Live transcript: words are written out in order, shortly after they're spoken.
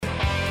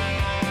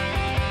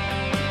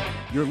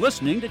You're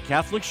listening to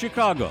Catholic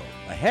Chicago.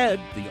 Ahead,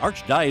 the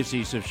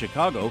Archdiocese of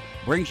Chicago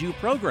brings you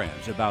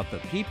programs about the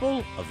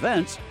people,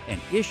 events, and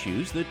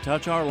issues that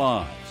touch our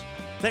lives.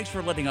 Thanks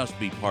for letting us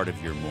be part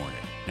of your morning.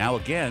 Now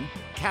again,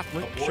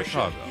 Catholic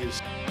Chicago.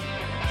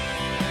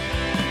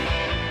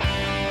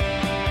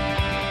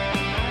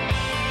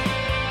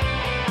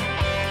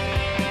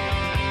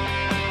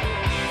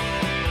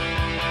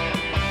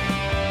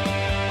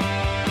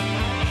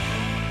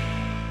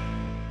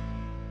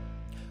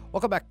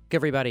 Welcome back,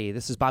 everybody.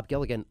 This is Bob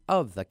Gilligan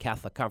of the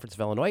Catholic Conference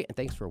of Illinois, and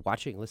thanks for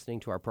watching and listening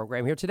to our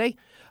program here today.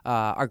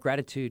 Our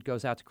gratitude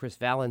goes out to Chris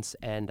Valance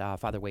and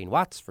Father Wayne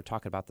Watts for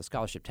talking about the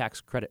Scholarship Tax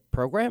Credit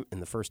Program in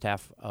the first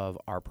half of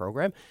our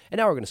program. And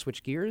now we're going to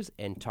switch gears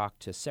and talk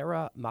to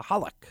Sarah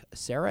Mahalik.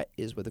 Sarah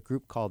is with a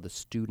group called the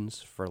Students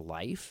for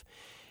Life.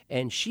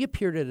 And she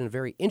appeared in a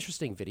very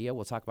interesting video.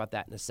 We'll talk about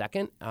that in a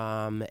second.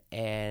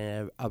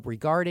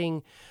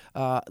 Regarding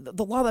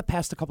the law that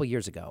passed a couple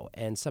years ago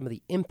and some of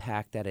the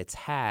impact that it's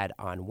had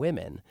on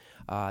women.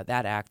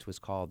 That act was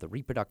called the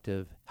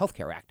Reproductive Health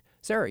Care Act.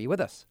 Sarah, are you with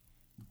us?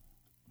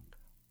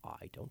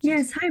 I don't.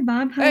 Yes. Hi,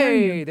 Bob. How are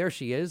you? Hey, there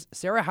she is.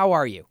 Sarah, how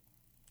are you?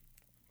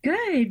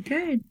 Good,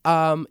 good.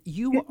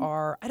 You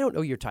are, I don't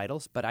know your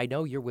titles, but I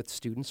know you're with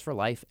Students for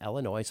Life,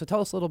 Illinois. So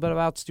tell us a little bit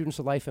about Students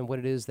for Life and what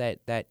it is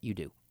that you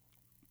do.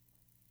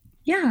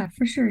 Yeah,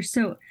 for sure.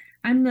 So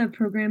I'm the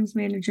programs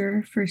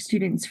manager for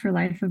Students for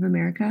Life of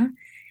America.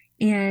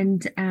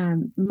 And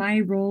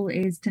my role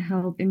is to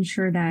help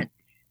ensure that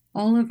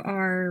all of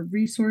our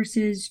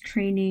resources,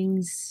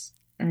 trainings,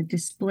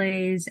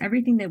 displays,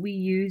 everything that we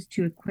use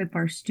to equip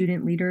our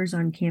student leaders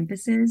on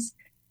campuses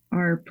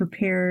are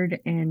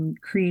prepared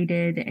and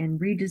created and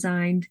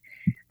redesigned.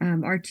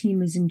 Our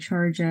team is in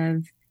charge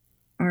of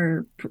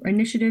our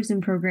initiatives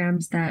and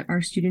programs that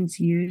our students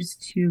use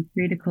to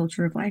create a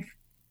culture of life.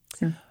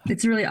 So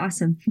it's really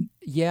awesome.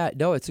 Yeah,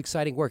 no, it's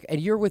exciting work.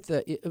 And you're with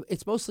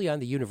it's mostly on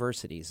the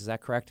universities. Is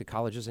that correct? The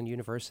colleges and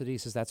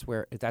universities? That's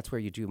where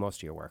you do most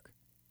of your work?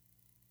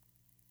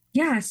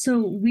 Yeah,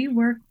 so we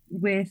work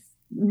with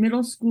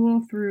middle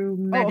school through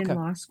med and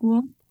law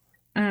school.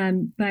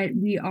 But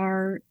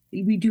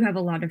we do have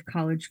a lot of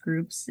college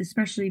groups,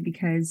 especially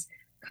because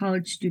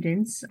college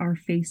students are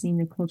facing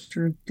the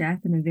culture of death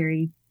in a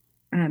very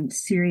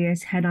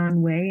serious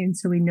head-on way. And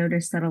so we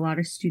noticed that a lot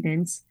of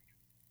students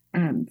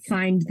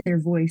find their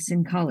voice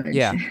in college.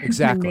 Yeah,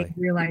 exactly. And they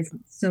realize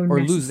it's so necessary. Or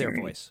necessary. lose their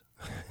voice.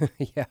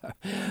 Yeah.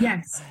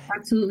 Yes,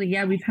 absolutely.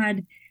 Yeah, we've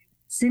had,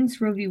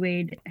 since Roe v.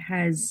 Wade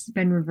has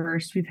been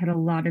reversed, we've had a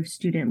lot of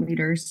student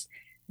leaders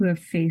who have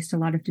faced a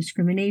lot of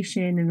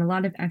discrimination and a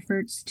lot of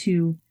efforts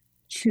to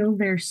chill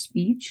their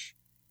speech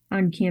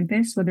on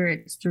campus, whether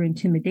it's through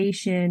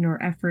intimidation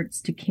or efforts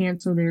to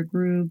cancel their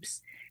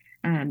groups,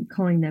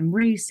 calling them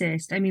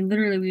racist. I mean,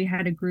 literally, we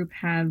had a group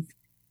have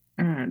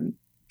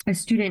a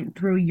student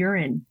throw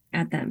urine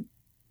at them.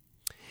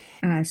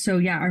 So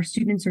yeah, our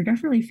students are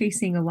definitely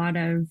facing a lot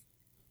of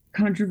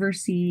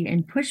controversy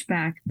and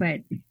pushback,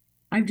 but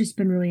I've just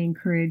been really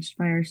encouraged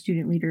by our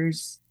student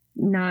leaders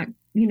not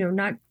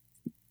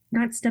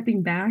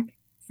stepping back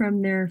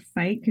from their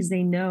fight, because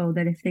they know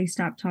that if they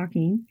stop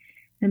talking,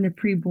 then the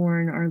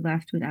preborn are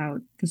left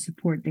without the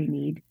support they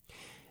need.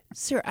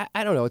 Sarah,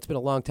 I don't know. It's been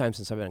a long time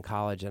since I've been in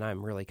college, and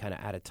I'm really kind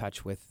of out of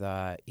touch with,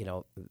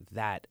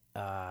 that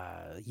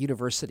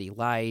university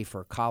life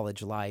or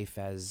college life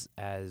as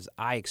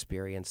I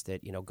experienced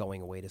it,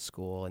 going away to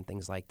school and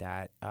things like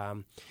that.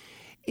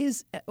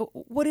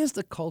 What is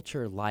the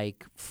culture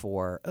like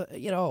for,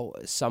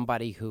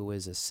 somebody who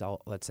is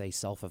let's say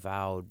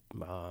self-avowed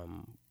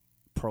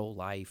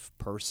pro-life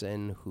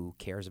person who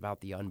cares about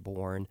the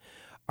unborn?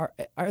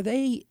 Are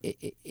they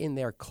in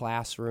their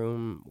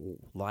classroom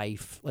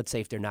life? Let's say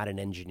if they're not an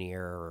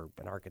engineer or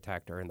an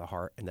architect or in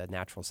the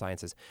natural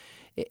sciences,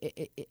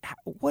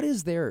 what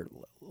is their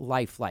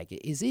life like?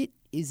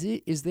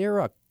 Is there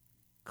a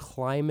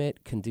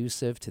climate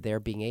conducive to their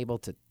being able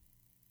to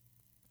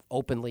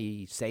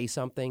openly say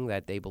something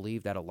that they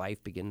believe that a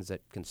life begins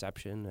at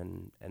conception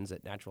and ends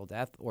at natural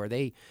death, or are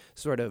they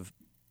sort of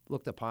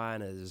looked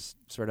upon as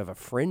sort of a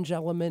fringe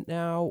element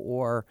now,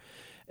 or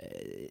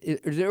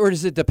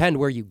does it depend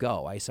where you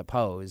go, I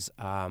suppose?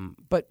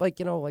 But I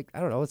don't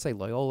know, let's say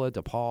Loyola,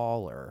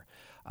 DePaul, or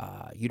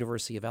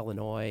University of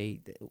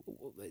Illinois.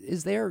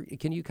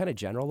 Can you kind of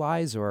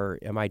generalize, or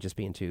am I just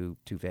being too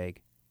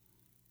vague?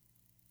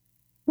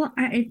 Well,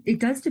 it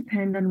does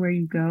depend on where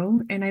you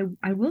go. And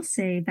I will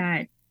say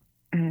that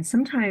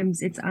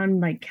sometimes it's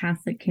on like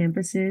Catholic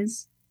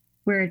campuses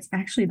where it's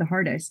actually the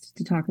hardest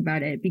to talk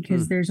about it,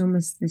 because there's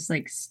almost this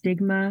like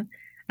stigma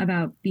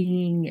about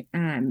being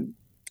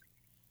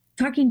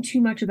talking too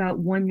much about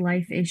one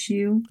life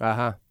issue.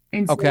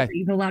 And so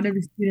a lot of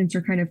the students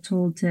are kind of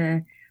told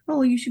to,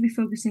 you should be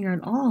focusing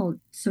on all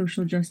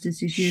social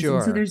justice issues. Sure.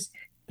 And so there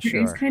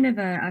is kind of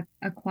a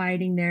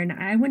quieting there. And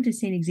I went to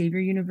St. Xavier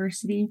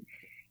University,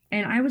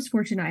 and I was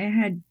fortunate. I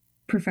had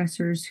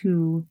professors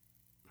who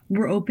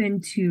were open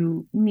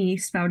to me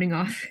spouting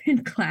off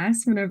in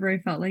class whenever I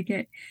felt like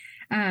it.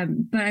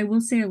 But I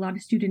will say a lot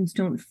of students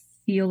don't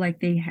feel like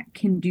they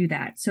can do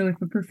that. So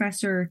if a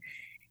professor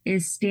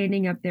is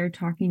standing up there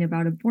talking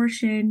about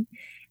abortion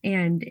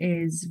and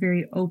is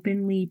very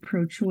openly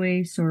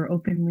pro-choice or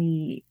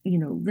openly,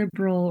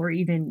 liberal or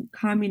even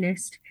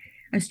communist,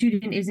 a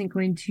student isn't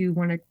going to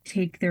want to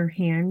take their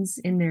hands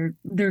in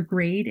their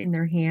grade in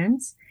their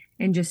hands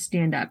and just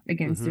stand up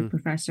against their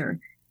professor.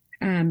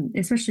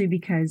 Especially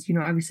because,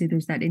 obviously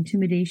there's that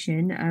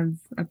intimidation of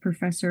a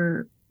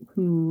professor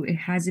who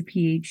has a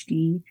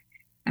PhD,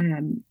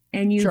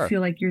 and you Sure.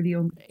 feel like you're the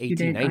only 18,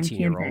 student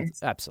 19-year-old. on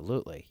campus.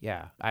 Absolutely.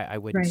 Yeah. I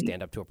wouldn't Right.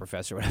 stand up to a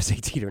professor when I was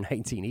 18 or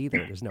 19 either.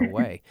 There's no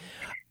way.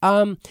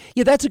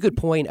 Yeah, that's a good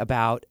point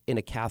about in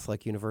a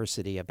Catholic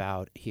university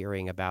about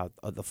hearing about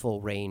the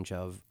full range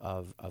of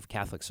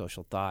Catholic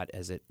social thought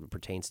as it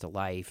pertains to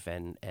life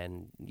and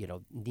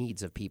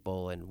needs of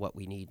people and what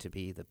we need to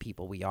be the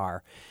people we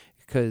are,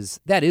 because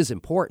that is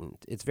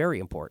important. It's very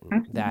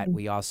important that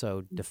Absolutely. we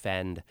also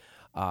defend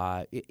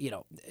when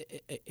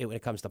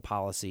it comes to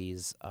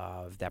policies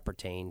that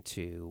pertain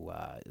to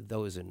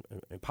those in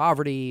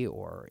poverty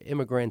or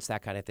immigrants,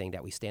 that kind of thing,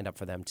 that we stand up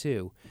for them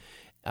too.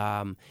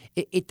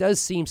 It does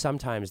seem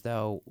sometimes,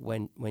 though,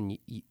 when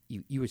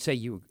you would say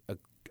you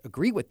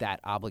agree with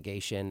that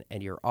obligation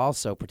and you're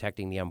also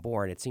protecting the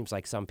unborn, it seems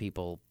like some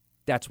people,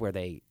 that's where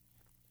they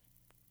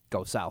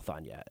go south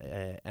on you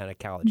at a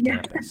college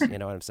campus. You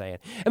know what I'm saying?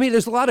 I mean,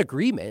 there's a lot of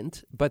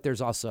agreement, but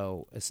there's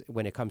also,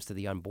 when it comes to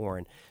the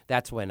unborn,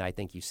 that's when I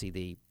think you see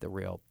the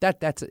real,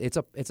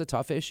 it's a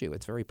tough issue.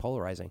 It's very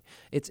polarizing.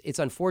 It's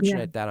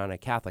unfortunate that on a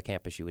Catholic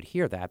campus you would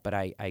hear that, but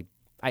I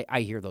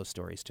hear those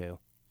stories too.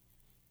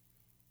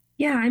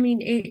 Yeah, I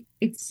mean, it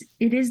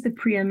is the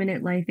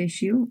preeminent life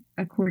issue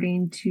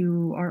according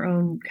to our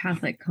own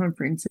Catholic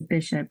Conference of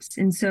Bishops.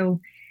 And so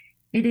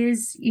it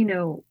is,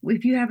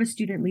 if you have a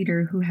student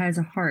leader who has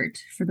a heart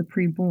for the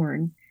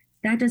preborn,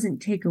 that doesn't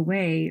take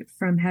away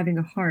from having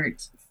a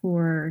heart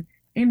for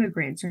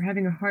immigrants or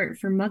having a heart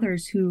for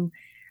mothers who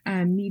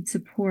need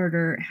support,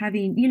 or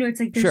having, it's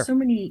like there's so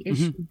many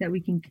issues that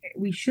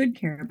we should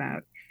care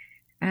about.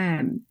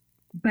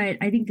 But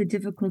I think the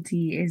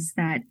difficulty is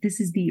that this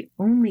is the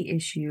only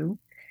issue.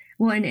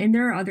 Well, and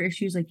there are other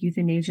issues like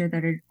euthanasia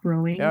that are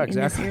growing in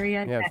this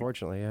area. Yeah,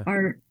 unfortunately,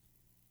 yeah.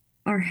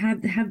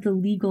 Have the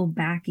legal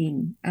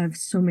backing of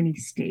so many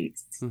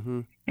states.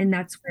 And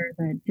that's where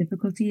the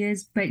difficulty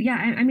is. But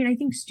yeah, I mean, I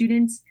think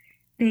students,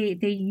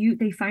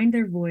 they find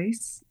their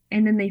voice,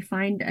 and then they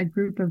find a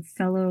group of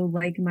fellow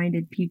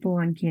like-minded people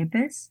on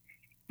campus.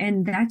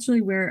 And that's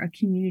really where a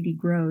community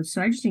grows.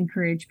 So I just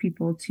encourage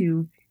people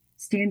to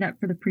stand up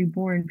for the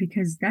preborn,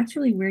 because that's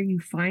really where you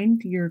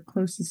find your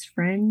closest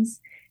friends.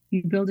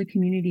 You build a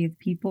community of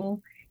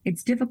people.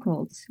 It's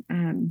difficult.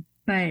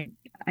 But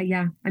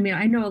yeah, I mean,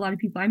 I know a lot of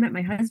people. I met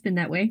my husband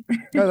that way. Oh,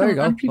 there you a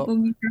go. lot of people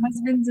meet their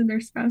husbands and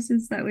their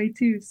spouses that way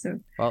too.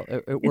 So well,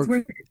 it it's works.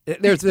 worth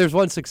it. There's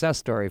one success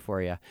story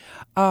for you.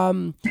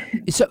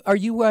 So are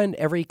you on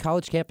every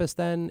college campus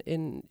then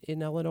in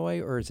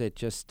Illinois, or is it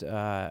just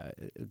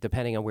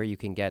depending on where you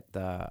can get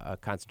a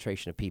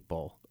concentration of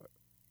people?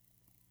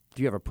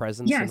 Do you have a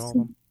presence in all of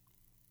them?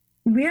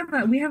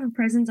 We have a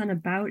presence on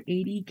about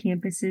 80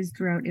 campuses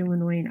throughout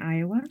Illinois and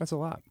Iowa. That's a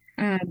lot.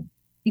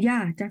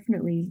 Yeah,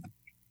 definitely.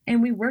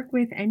 And we work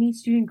with any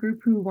student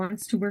group who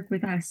wants to work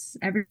with us.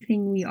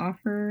 Everything we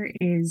offer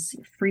is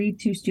free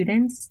to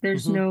students.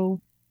 There's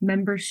no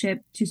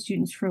membership to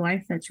Students for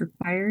Life that's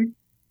required.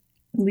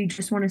 We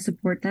just want to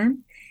support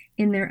them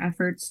in their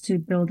efforts to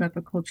build up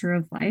a culture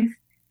of life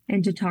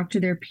and to talk to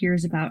their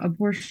peers about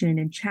abortion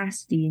and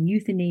chastity and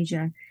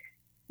euthanasia.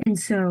 And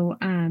so,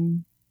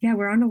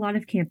 we're on a lot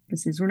of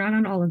campuses. We're not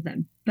on all of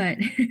them, but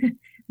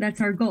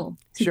that's our goal,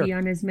 to be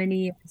on as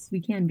many as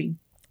we can be.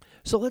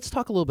 So let's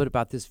talk a little bit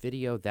about this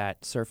video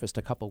that surfaced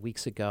a couple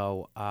weeks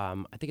ago.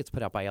 I think it's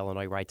put out by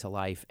Illinois Right to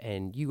Life,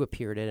 and you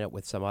appeared in it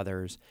with some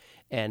others.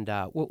 And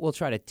we'll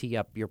try to tee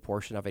up your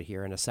portion of it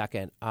here in a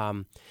second.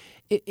 I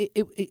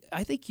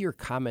think your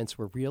comments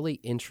were really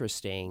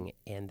interesting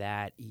in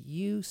that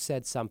you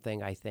said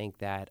something I think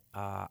that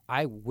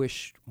I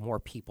wish more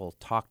people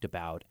talked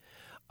about.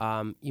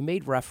 You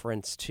made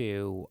reference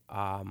to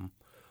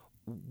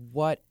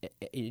what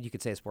you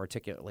could say this more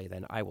articulately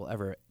than I will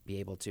ever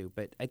be able to,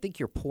 but I think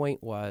your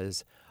point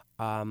was,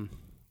 an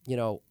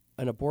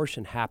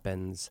abortion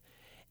happens,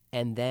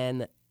 and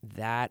then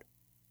that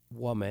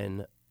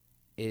woman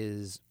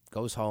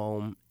goes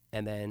home,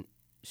 and then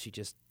she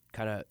just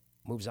kind of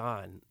moves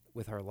on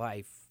with her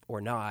life or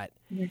not,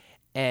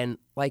 and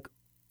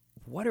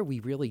what are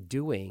we really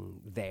doing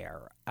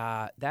there?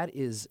 That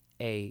is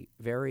a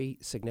very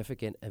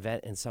significant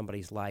event in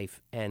somebody's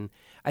life, and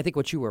I think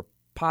what you were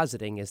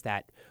positing is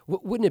that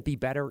wouldn't it be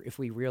better if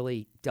we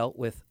really dealt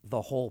with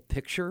the whole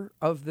picture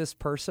of this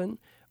person?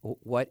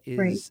 What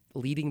is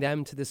leading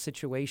them to this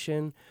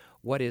situation?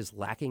 What is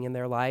lacking in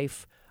their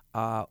life?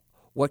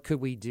 What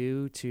could we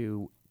do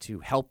to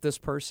help this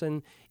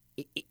person?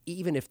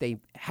 Even if they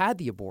had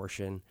the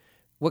abortion,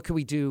 what could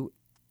we do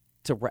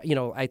to,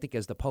 I think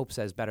as the Pope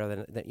says, better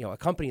than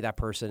accompany that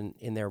person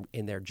in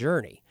their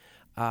journey,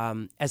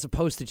 as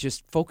opposed to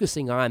just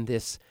focusing on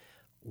this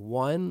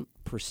one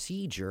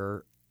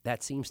procedure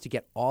that seems to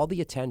get all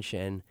the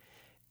attention,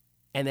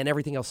 and then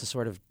everything else is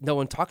sort of, no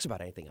one talks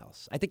about anything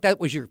else. I think that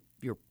was your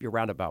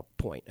roundabout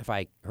point, if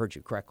I heard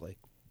you correctly.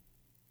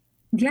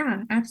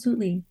 Yeah,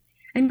 absolutely.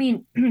 I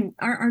mean,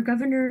 our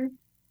governor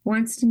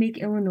wants to make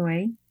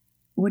Illinois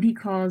what he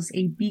calls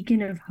a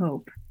beacon of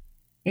hope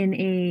in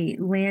a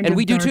land and of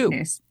we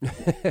darkness. Do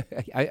too.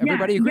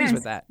 Everybody agrees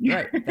with that.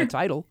 Yeah. Right, that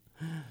title.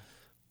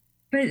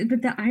 But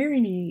the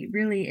irony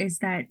really is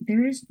that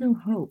there is no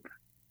hope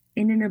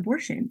in an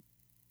abortion.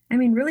 I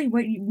mean, really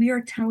what we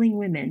are telling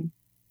women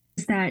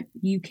is that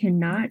you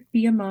cannot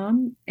be a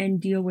mom and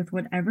deal with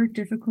whatever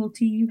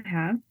difficulty you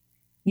have.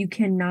 You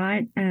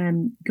cannot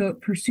go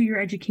pursue your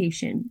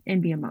education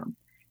and be a mom.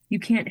 You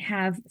can't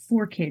have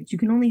 4 kids. You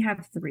can only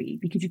have 3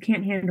 because you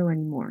can't handle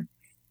any more.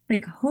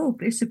 Like,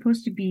 hope is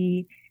supposed to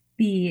be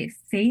the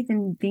faith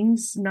in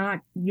things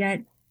not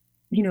yet,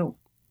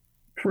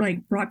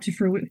 like brought to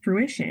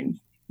fruition,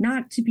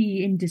 not to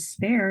be in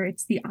despair.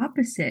 It's the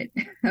opposite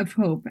of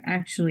hope,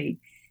 actually.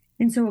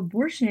 And so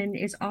abortion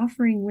is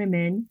offering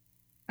women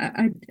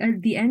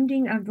the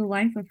ending of the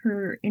life of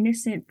her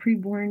innocent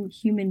preborn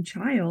human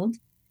child,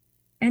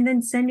 and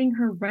then sending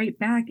her right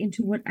back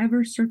into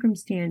whatever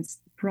circumstance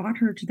brought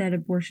her to that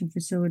abortion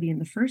facility in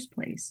the first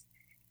place.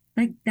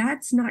 Like,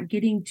 that's not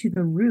getting to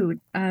the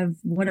root of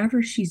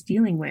whatever she's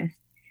dealing with.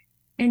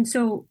 And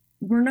so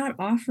we're not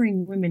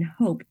offering women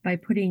hope by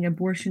putting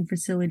abortion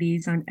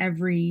facilities on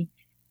every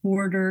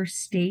border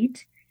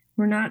state.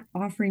 We're not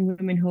offering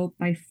women hope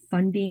by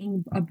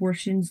funding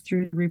abortions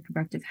through the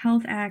Reproductive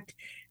Health Act,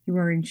 through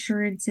our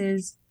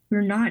insurances.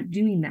 We're not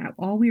doing that.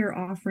 All we are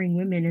offering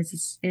women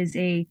is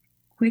a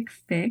quick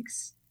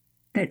fix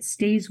that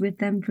stays with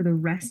them for the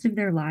rest of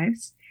their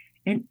lives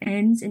and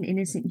ends an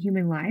innocent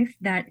human life.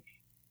 That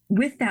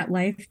with that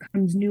life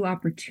comes new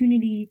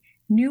opportunity,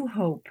 new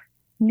hope,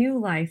 new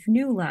life,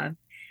 new love.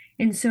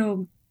 And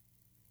so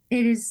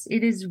it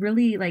is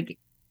really like,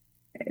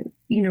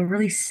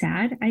 really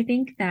sad, I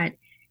think, that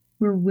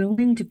we're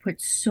willing to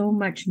put so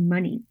much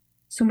money,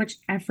 so much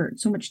effort,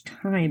 so much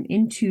time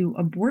into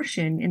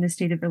abortion in the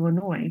state of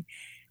Illinois,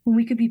 when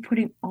we could be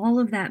putting all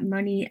of that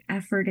money,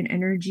 effort, and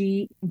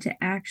energy into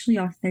actually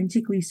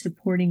authentically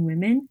supporting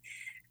women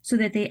so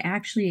that they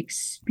actually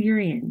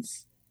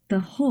experience the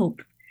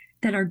hope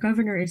that our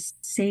governor is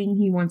saying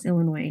he wants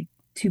Illinois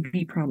to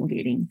be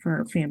promulgating for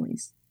our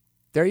families.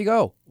 There you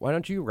go. Why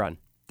don't you run?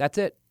 That's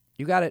it.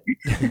 You got it.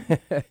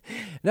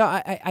 No,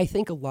 I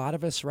think a lot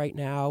of us right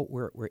now,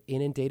 we're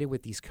inundated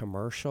with these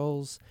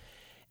commercials.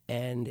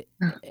 And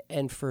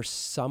for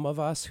some of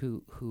us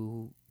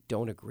who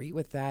don't agree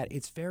with that,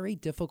 it's very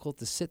difficult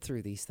to sit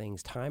through these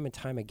things time and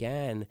time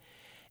again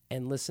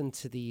and listen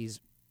to these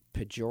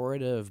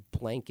pejorative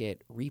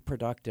blanket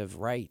reproductive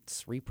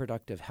rights,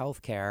 reproductive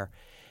health care.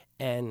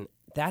 And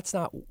there's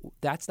no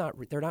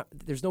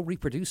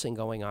reproducing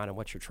going on in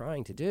what you're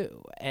trying to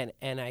do. And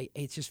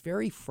it's just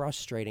very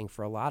frustrating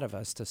for a lot of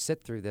us to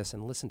sit through this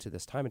and listen to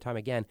this time and time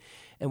again.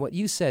 And what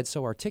you said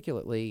so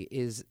articulately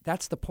is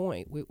that's the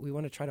point. We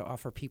want to try to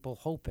offer people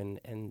hope,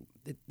 and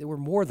we're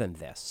more than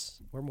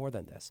this. We're more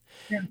than this.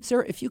 Yeah.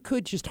 Sarah, if you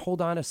could just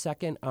hold on a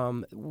second.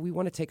 We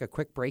want to take a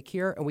quick break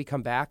here, and we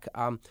come back.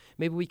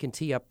 Maybe we can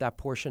tee up that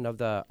portion of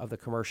the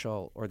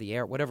commercial or the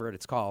air, whatever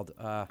it's called.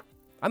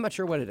 I'm not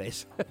sure what it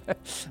is.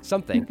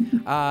 Something.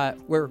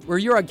 Where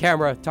you're on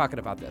camera talking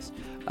about this.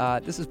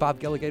 This is Bob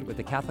Gilligan with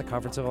the Catholic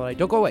Conference of Illinois.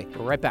 Don't go away.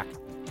 We're right back.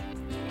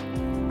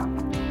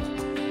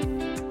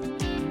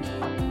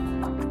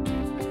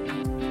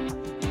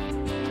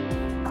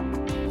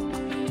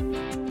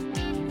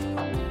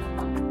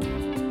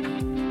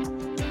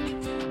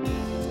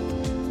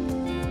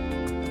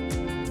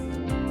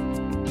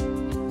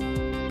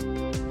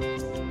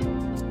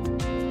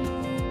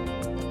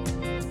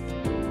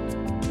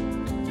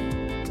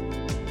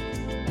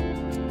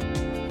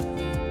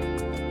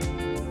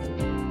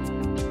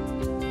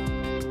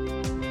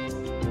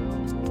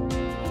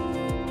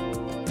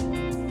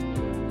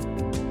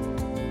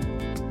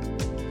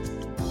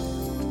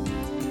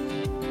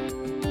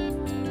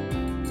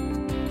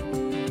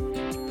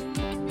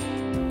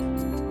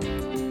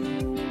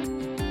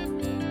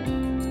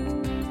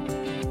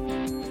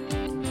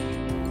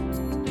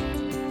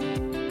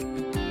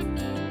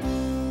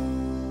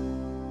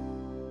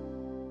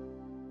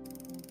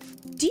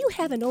 Do you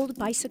have an old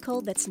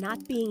bicycle that's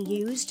not being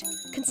used?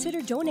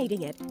 Consider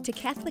donating it to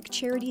Catholic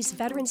Charities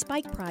Veterans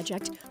Bike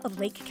Project of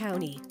Lake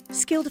County.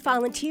 Skilled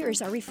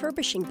volunteers are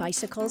refurbishing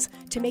bicycles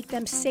to make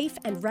them safe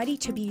and ready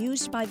to be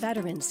used by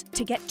veterans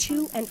to get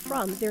to and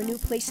from their new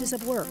places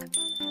of work.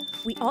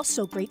 We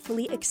also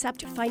gratefully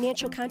accept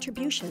financial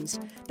contributions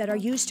that are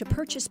used to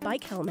purchase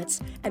bike helmets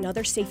and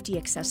other safety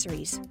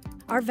accessories.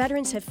 Our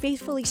veterans have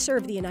faithfully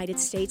served the United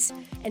States,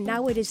 and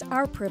now it is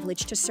our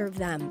privilege to serve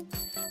them.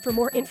 For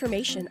more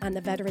information on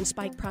the Veterans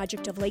Bike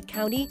Project of Lake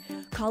County,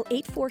 call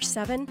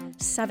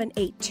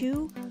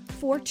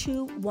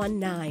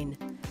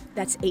 847-782-4219.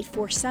 That's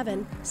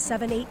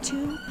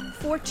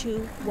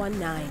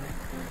 847-782-4219.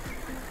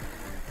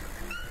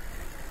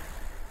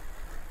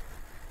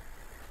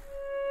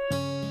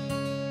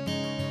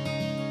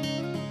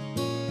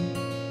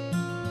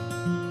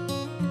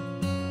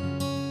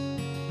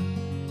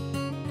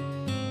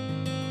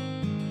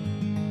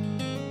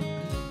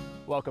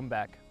 Welcome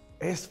back.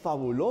 Es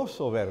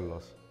fabuloso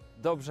verlos.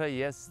 Dobrze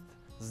jest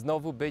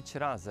znowu być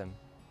razem.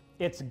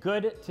 It's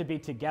good to be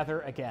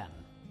together again.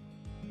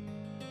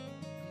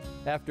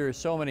 After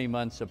so many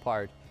months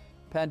apart,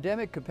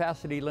 pandemic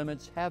capacity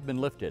limits have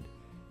been lifted,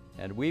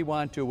 and we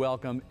want to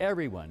welcome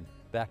everyone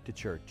back to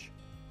church.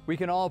 We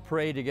can all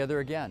pray together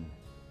again.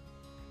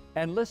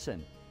 And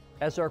listen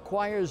as our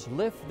choirs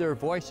lift their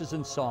voices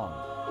in song.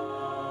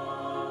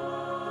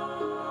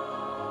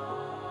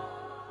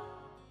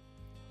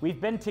 We've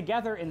been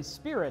together in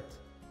spirit.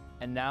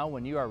 And now,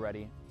 when you are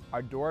ready,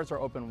 our doors are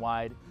open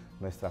wide.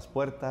 Nuestras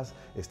puertas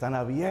están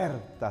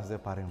abiertas de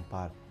par en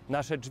par.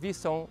 Nasze drzwi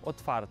są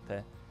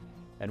otwarte.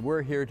 And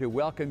we're here to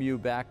welcome you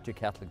back to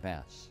Catholic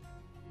Mass.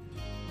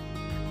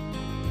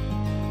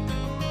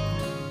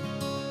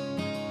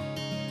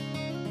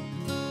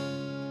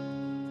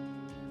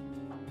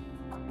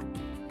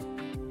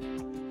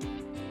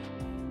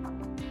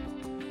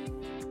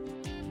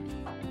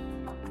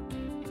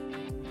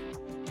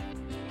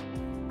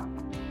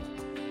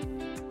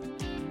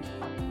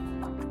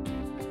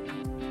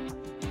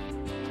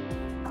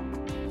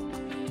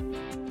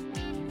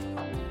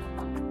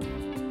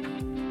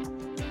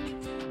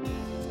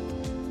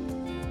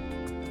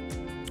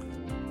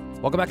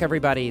 Welcome back,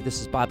 everybody. This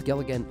is Bob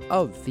Gilligan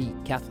of the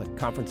Catholic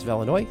Conference of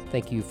Illinois.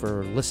 Thank you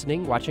for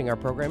listening, watching our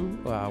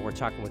program. We're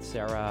talking with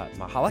Sarah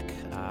Mahalik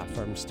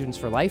from Students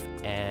for Life,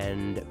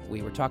 and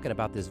we were talking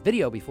about this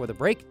video before the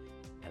break,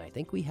 and I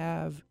think we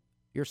have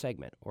your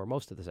segment, or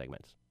most of the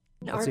segments.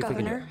 Our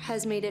governor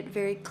has made it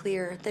very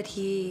clear that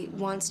he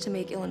wants to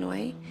make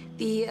Illinois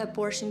the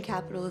abortion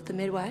capital of the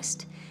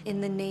Midwest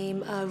in the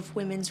name of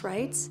women's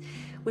rights,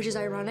 which is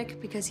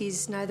ironic because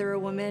he's neither a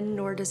woman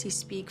nor does he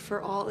speak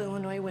for all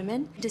Illinois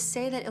women. To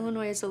say that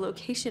Illinois is a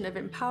location of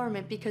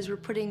empowerment because we're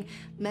putting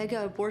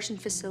mega abortion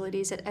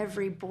facilities at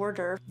every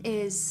border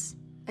is,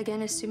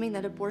 again, assuming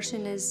that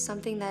abortion is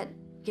something that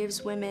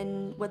gives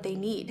women what they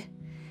need.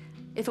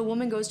 If a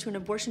woman goes to an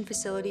abortion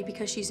facility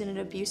because she's in an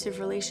abusive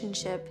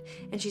relationship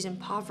and she's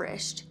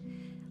impoverished,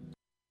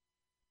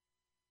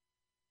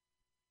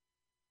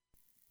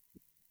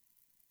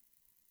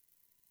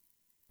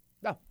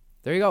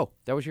 There you go.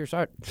 That was your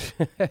start.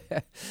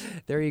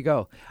 There you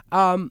go.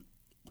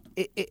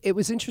 It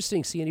was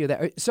interesting seeing you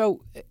there.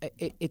 So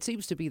it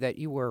seems to be that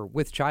you were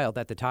with child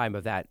at the time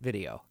of that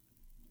video.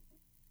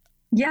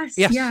 Yes.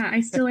 Yeah, I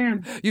still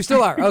am. You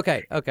still are.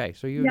 Okay.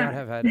 So you not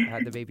have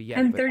had the baby yet.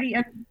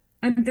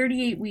 I'm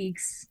 38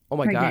 weeks. Oh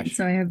my pregnant, gosh.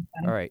 So I have.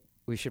 All right.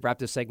 We should wrap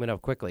this segment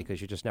up quickly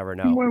because you just never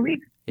know. 2 more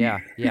weeks. Yeah.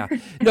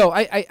 No,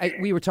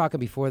 we were talking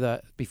before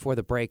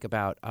the break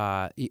about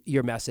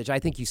your message. I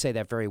think you say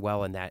that very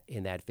well in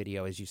that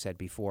video, as you said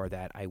before,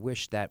 that I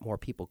wish that more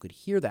people could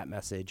hear that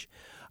message.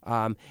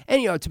 And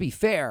to be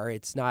fair,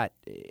 it's not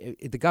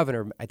the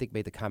governor, I think,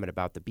 made the comment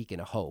about the beacon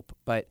of hope,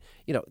 but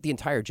the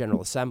entire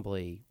General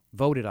Assembly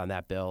voted on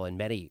that bill, and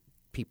many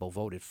people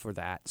voted for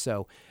that.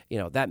 So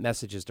that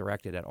message is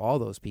directed at all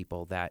those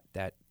people that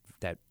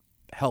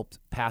helped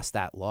pass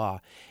that law.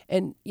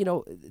 And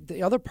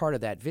the other part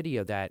of that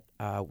video that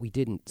we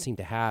didn't seem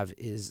to have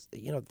is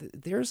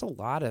there was a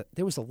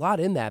lot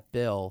in that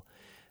bill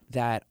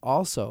that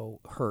also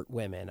hurt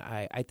women.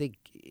 I think,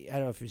 I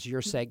don't know if it's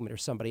your segment or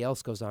somebody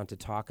else goes on to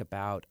talk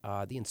about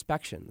the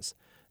inspections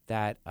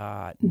that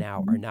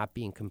now are not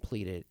being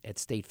completed at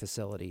state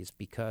facilities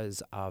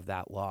because of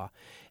that law.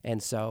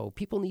 And so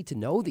people need to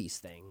know these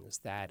things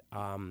that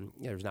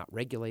there's not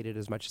regulated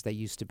as much as they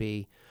used to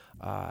be.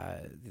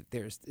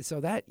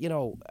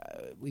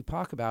 We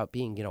talk about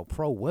being,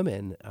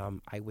 pro-women.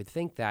 I would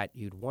think that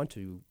you'd want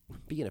to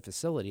be in a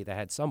facility that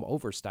had some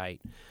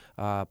oversight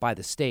by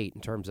the state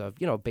in terms of,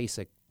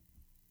 basic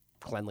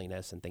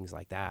cleanliness and things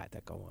like that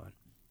go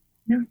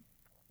on.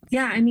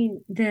 Yeah. I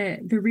mean,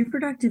 the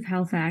Reproductive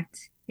Health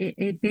Act,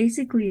 it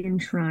basically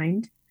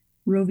enshrined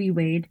Roe v.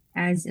 Wade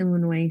as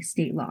Illinois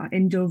state law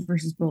and Doe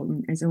versus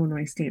Bolton as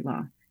Illinois state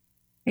law.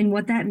 And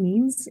what that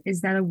means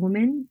is that a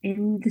woman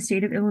in the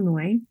state of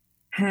Illinois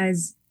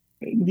has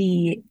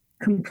the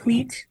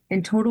complete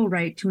and total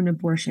right to an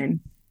abortion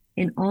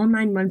in all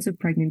 9 months of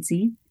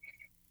pregnancy.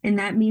 And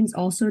that means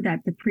also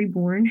that the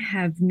preborn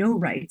have no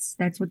rights.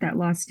 That's what that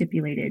law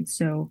stipulated.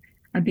 So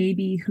a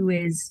baby who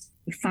is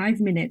 5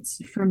 minutes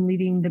from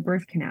leaving the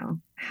birth canal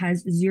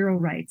has 0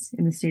 rights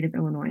in the state of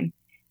Illinois,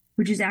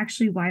 which is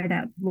actually why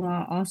that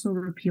law also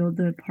repealed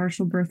the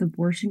Partial Birth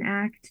Abortion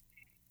Act.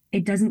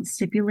 It doesn't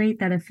stipulate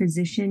that a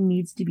physician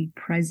needs to be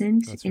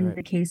present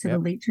the case of a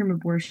late-term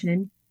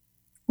abortion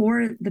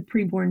for the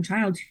preborn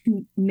child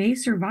who may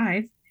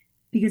survive,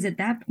 because at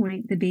that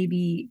point the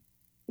baby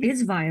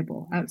is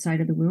viable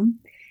outside of the womb.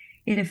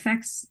 It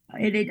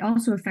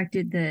also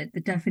affected the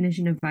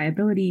definition of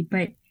viability,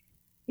 but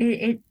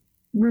it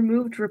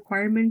removed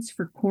requirements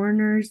for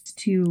coroners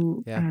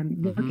to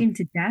look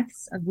into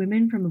deaths of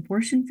women from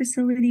abortion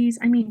facilities.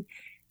 I mean,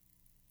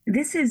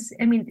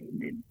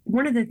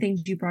 one of the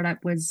things you brought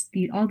up was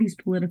all these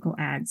political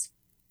ads,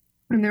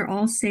 and they're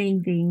all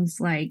saying things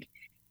like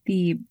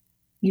the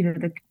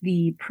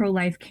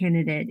pro-life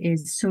candidate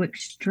is so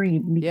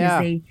extreme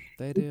because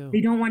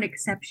they don't want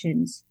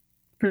exceptions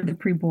for the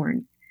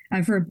preborn,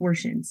 for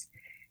abortions.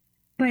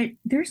 But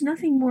there's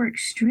nothing more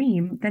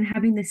extreme than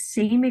having the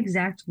same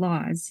exact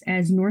laws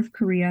as North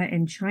Korea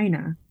and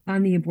China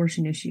on the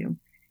abortion issue.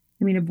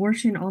 I mean,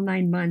 abortion all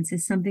 9 months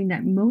is something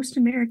that most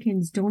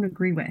Americans don't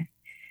agree with.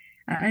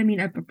 I mean,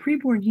 a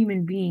preborn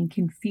human being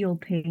can feel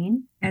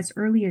pain as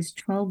early as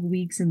 12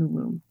 weeks in the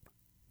womb.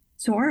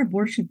 So our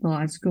abortion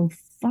laws go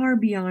far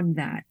beyond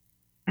that.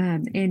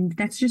 And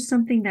that's just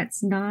something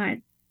that's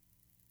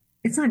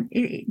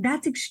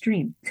that's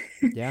extreme.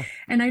 Yeah.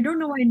 And I don't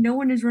know why no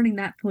one is running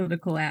that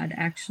political ad,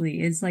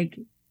 actually, is like,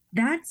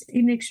 that's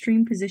an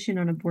extreme position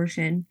on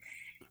abortion,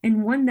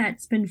 and one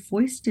that's been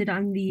foisted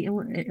on the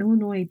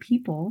Illinois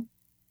people.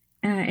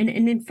 And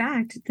in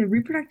fact, the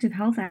Reproductive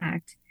Health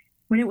Act,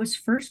 when it was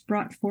first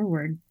brought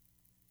forward,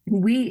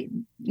 we,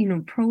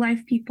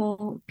 pro-life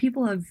people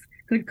of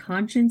good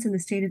conscience in the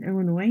state of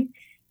Illinois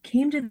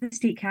came to the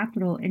state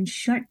capitol and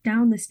shut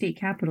down the state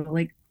capitol,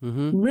 like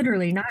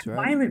literally, not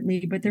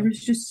violently, but there was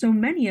just so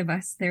many of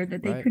us there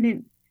that they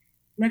couldn't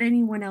let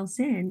anyone else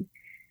in.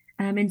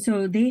 And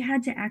so they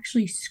had to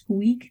actually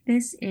squeak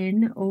this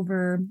in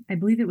over, I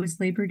believe it was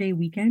Labor Day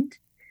weekend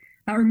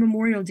or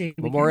Memorial Day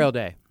weekend. Memorial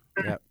Day.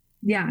 Yep.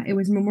 Yeah, it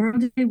was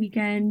Memorial Day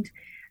weekend.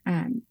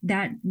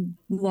 That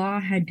law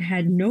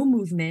had no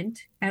movement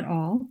at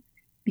all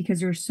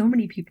because there were so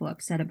many people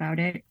upset about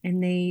it,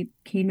 and they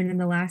came in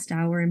the last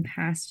hour and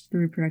passed the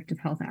Reproductive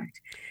Health Act.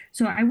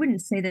 So I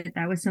wouldn't say that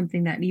that was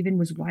something that even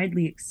was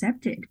widely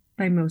accepted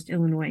by most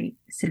Illinois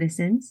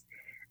citizens.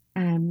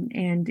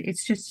 And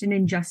it's just an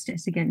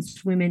injustice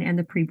against women and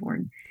the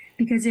preborn.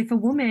 Because if a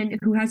woman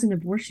who has an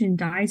abortion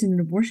dies in an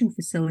abortion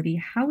facility,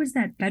 how is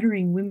that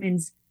bettering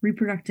women's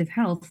reproductive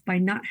health by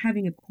not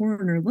having a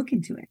coroner look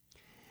into it?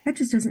 That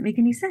just doesn't make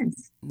any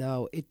sense.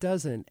 No, it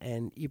doesn't.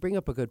 And you bring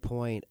up a good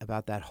point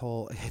about that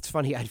whole, it's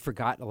funny, I'd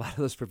forgotten a lot of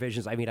those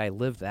provisions. I mean, I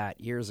lived that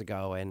years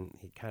ago, and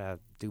you kind of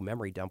do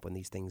memory dump when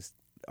these things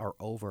are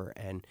over.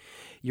 And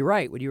you're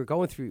right, when you were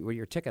going through, when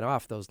you're ticking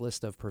off those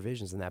list of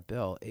provisions in that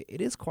bill, it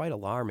is quite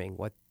alarming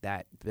what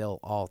that bill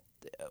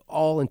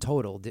all in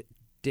total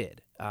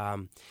did.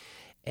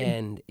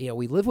 And,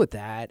 we live with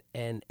that.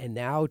 And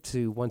now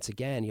to, once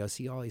again,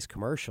 see all these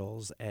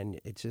commercials, and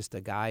it's just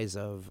a guise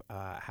of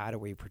how do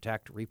we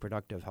protect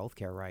reproductive health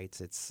care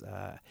rights? It's,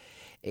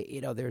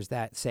 there's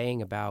that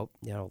saying about,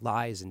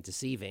 lies and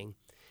deceiving.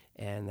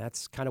 And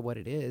that's kind of what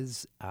it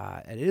is.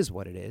 It is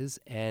what it is.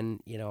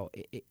 And,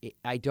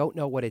 I don't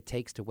know what it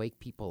takes to wake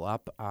people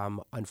up.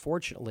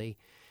 Unfortunately,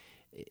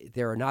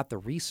 there are not the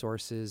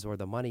resources or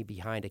the money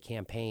behind a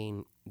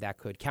campaign that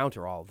could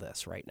counter all of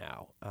this right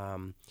now.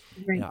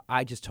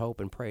 I just hope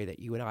and pray that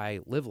you and I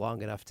live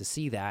long enough to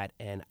see that.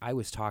 And I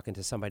was talking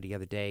to somebody the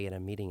other day in a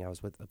meeting. I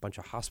was with a bunch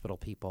of hospital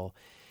people,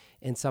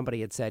 and somebody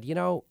had said,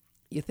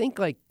 you think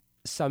like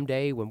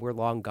someday when we're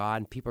long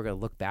gone, people are going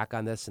to look back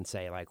on this and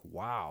say like,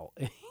 wow,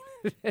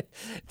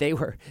 they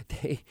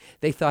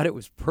thought it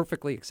was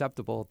perfectly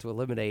acceptable to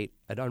eliminate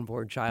an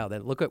unborn child.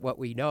 And look at what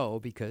we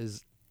know,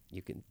 because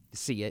you can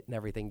see it and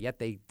everything, yet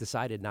they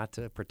decided not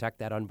to protect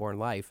that unborn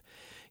life.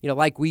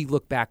 Like we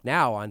look back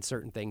now on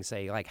certain things,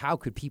 say, like, how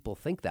could people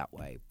think that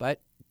way?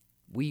 But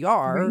we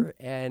are,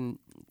 and,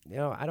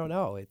 I don't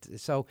know.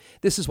 So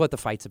this is what the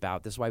fight's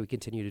about. This is why we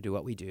continue to do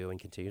what we do and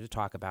continue to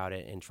talk about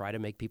it and try to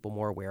make people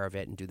more aware of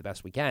it and do the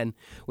best we can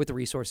with the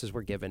resources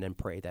we're given, and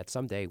pray that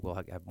someday we'll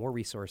have more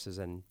resources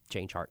and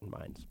change heart and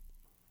minds.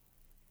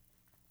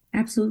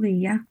 Absolutely,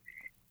 yeah.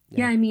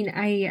 I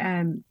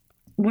mean,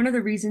 one of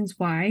the reasons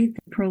why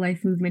the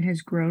pro-life movement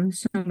has grown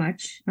so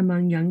much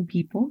among young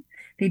people,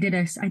 they did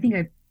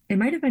it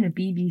might have been a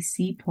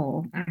BBC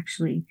poll,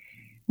 actually,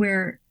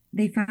 where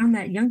they found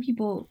that young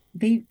people,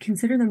 they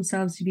consider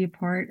themselves to be a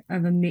part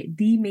of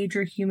the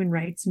major human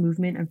rights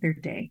movement of their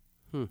day.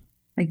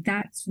 Like,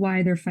 that's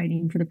why they're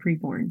fighting for the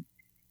preborn.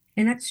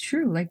 And that's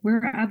true. Like,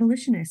 we're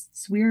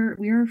abolitionists. We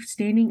are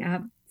standing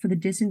up for the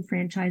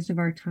disenfranchised of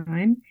our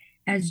time,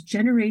 as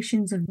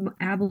generations of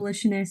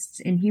abolitionists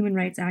and human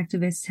rights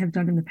activists have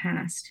done in the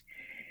past.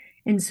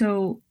 And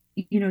so,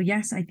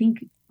 yes, I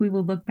think we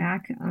will look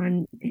back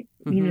on,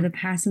 the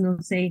past, and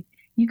they'll say,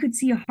 you could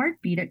see a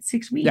heartbeat at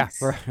 6 weeks. Yeah,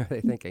 what are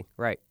they thinking?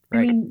 Right. I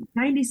mean,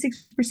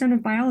 96%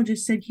 of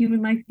biologists said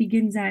human life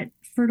begins at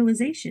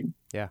fertilization.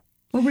 Yeah.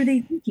 What were they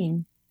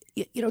thinking?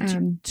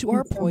 To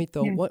our point,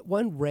 though,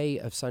 one ray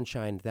of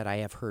sunshine that I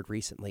have heard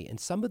recently in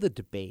some of the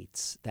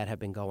debates that have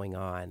been going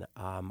on,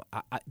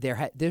 there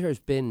has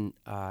been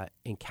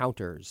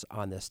encounters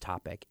on this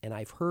topic, and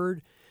I've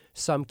heard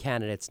some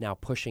candidates now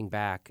pushing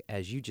back,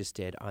 as you just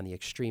did, on the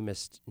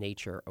extremist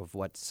nature of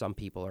what some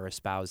people are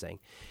espousing.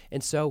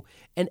 And so,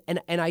 and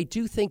I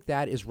do think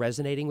that is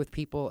resonating with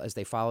people as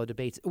they follow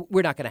debates.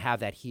 We're not going to have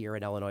that here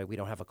in Illinois. We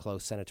don't have a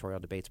close senatorial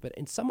debates, but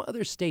in some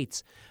other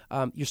states,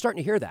 you're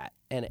starting to hear that.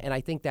 And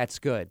I think that's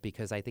good,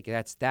 because I think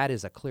that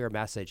is a clear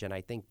message. And I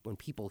think when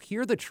people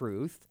hear the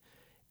truth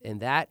and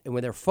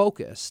when they're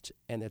focused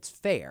and it's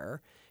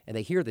fair and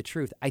they hear the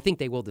truth, I think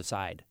they will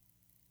decide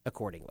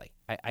accordingly.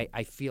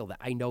 I feel that.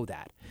 I know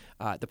that.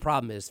 The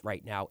problem is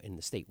right now in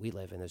the state we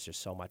live in, there's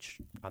just so much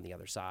on the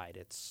other side.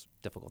 It's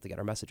difficult to get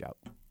our message out.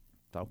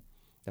 So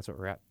that's what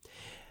we're at.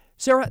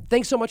 Sarah,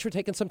 thanks so much for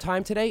taking some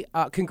time today.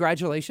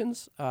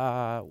 Congratulations.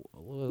 You're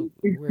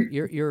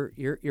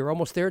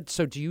almost there.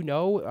 So do you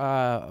know,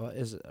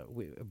 is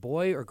a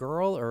boy or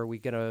girl, or are we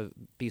going to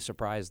be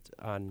surprised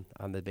on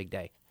the big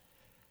day?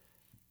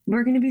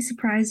 We're going to be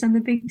surprised on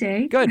the big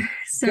day. Good.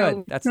 So,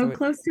 Good. That's so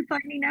close to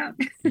finding out.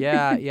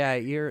 Yeah.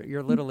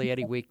 You're literally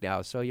any week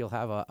now. So you'll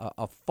have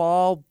a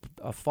fall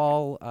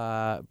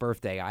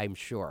birthday, I'm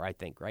sure, I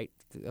think, right?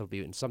 It'll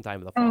be in sometime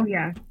in the fall. Oh,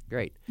 yeah.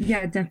 Great.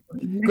 Yeah,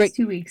 definitely. Next Great.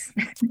 2 weeks.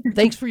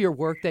 Thanks for your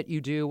work that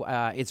you do.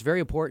 It's very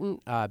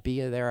important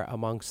being there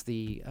amongst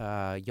the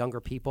younger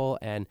people.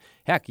 And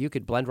heck, you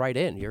could blend right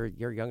in.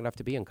 You're young enough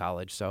to be in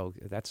college. So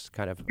that's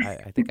kind of,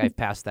 I think I've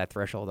passed that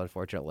threshold,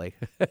 unfortunately.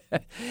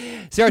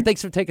 Sarah,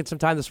 thanks for taking some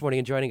time this morning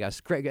and joining us.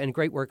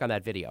 Great work on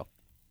that video.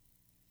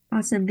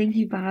 Awesome. Thank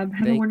you, Bob.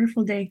 Have a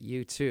wonderful day.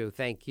 You too.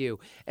 Thank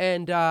you.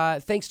 And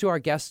thanks to our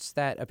guests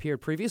that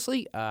appeared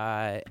previously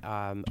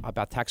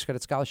about tax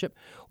credit scholarship.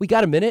 We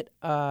got a minute,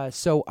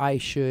 so I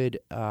should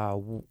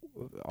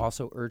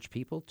also urge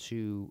people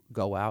to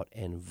go out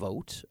and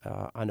vote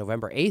on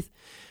November 8th.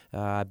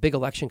 Big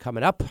election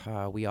coming up.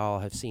 We all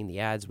have seen the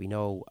ads. We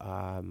know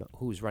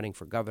who's running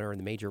for governor in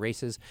the major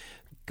races.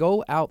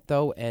 Go out,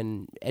 though,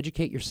 and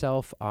educate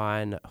yourself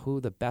on who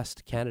the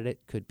best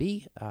candidate could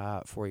be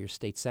for your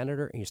state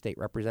senator and your state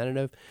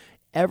representative.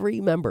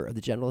 Every member of the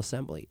General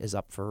Assembly is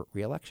up for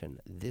re-election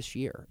this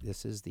year.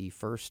 This is the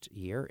first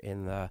year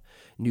in the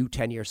new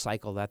 10-year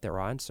cycle that they're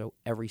on, so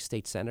every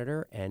state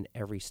senator and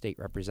every state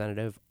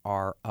representative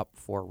are up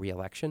for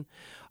re-election.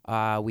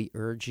 We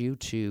urge you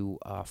to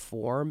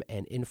form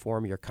and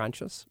inform your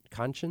conscience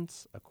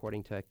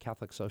according to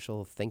Catholic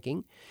social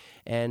thinking,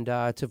 and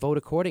to vote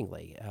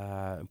accordingly.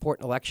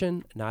 Important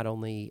election, not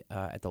only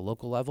at the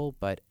local level,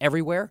 but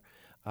everywhere.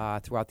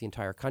 Throughout the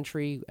entire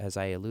country. As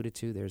I alluded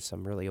to, there's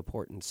some really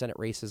important Senate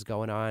races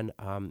going on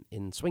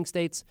in swing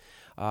states.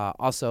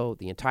 Also,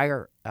 the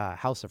entire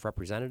House of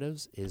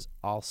Representatives is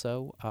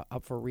also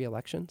up for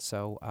re-election.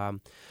 So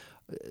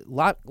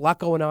lot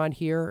going on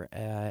here.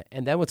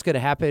 And then what's going to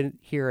happen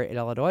here in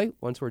Illinois,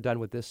 once we're done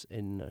with this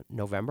in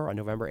November, on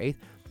November 8th,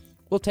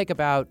 we'll take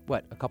about,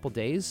 a couple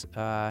days.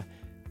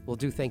 We'll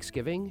do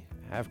Thanksgiving,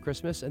 have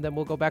Christmas, and then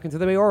we'll go back into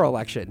the mayoral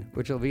election,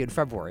 which will be in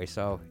February.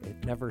 So it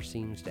never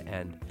seems to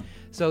end.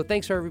 So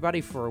thanks for everybody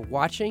for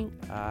watching.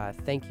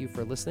 Thank you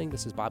for listening.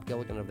 This is Bob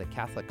Gilligan of the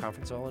Catholic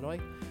Conference of Illinois.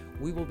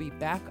 We will be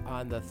back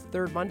on the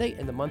third Monday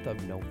in the month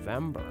of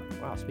November.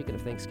 Wow, speaking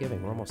of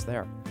Thanksgiving, we're almost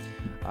there.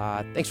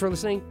 Thanks for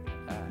listening.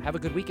 Have a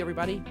good week,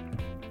 everybody.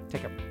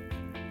 Take care.